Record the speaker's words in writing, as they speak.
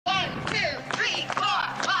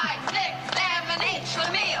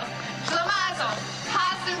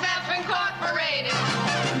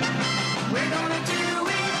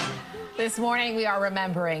This morning, we are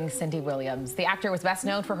remembering Cindy Williams. The actor was best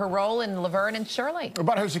known for her role in Laverne and Shirley.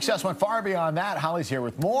 But her success went far beyond that. Holly's here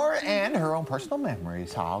with more and her own personal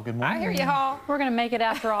memories. Hol, good morning. I hear you, Hol. We're going to make it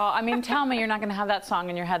after all. I mean, tell me you're not going to have that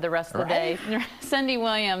song in your head the rest of the day. Cindy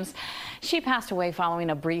Williams, she passed away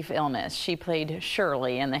following a brief illness. She played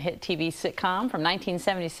Shirley in the hit TV sitcom from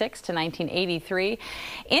 1976 to 1983.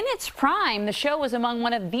 In its prime, the show was among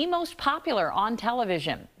one of the most popular on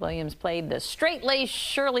television. Williams played the straight-laced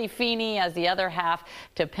Shirley Feeney as the other half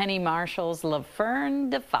to Penny Marshall's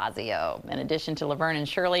Laverne DeFazio. In addition to Laverne and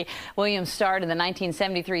Shirley, Williams starred in the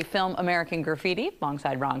 1973 film American Graffiti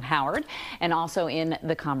alongside Ron Howard and also in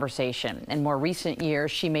The Conversation. In more recent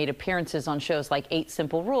years, she made appearances on shows like 8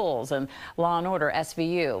 Simple Rules and Law and Order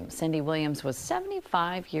SVU. Cindy Williams was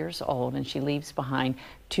 75 years old and she leaves behind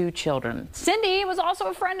 2 children. Cindy was also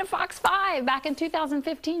a friend of Fox 5. Back in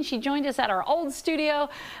 2015, she joined us at our old studio.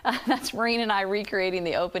 That's Maureen and I recreating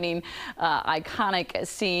the opening iconic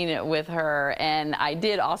scene with her. And I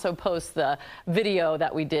did also post the video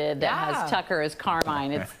that we did that has Tucker as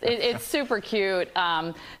Carmine. It's super cute,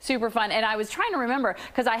 super fun. And I was trying to remember,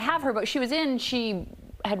 because I have her book. She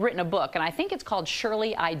had written a book, and I think it's called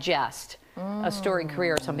Shirley I Jest, a storied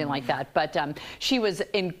career or something like that. But she was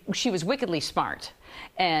wickedly smart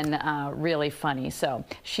and really funny. So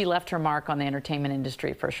she left her mark on the entertainment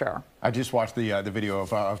industry for sure. I just watched the video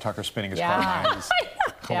of Tucker spinning his Carmine.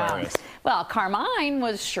 Hilarious. Well, Carmine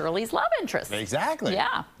was Shirley's love interest. Exactly.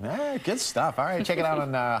 Yeah. Good stuff. All right, check it out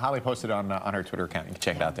on Holly posted on her Twitter account. You can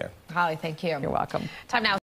check it out there. Holly, thank you. You're welcome. Time now.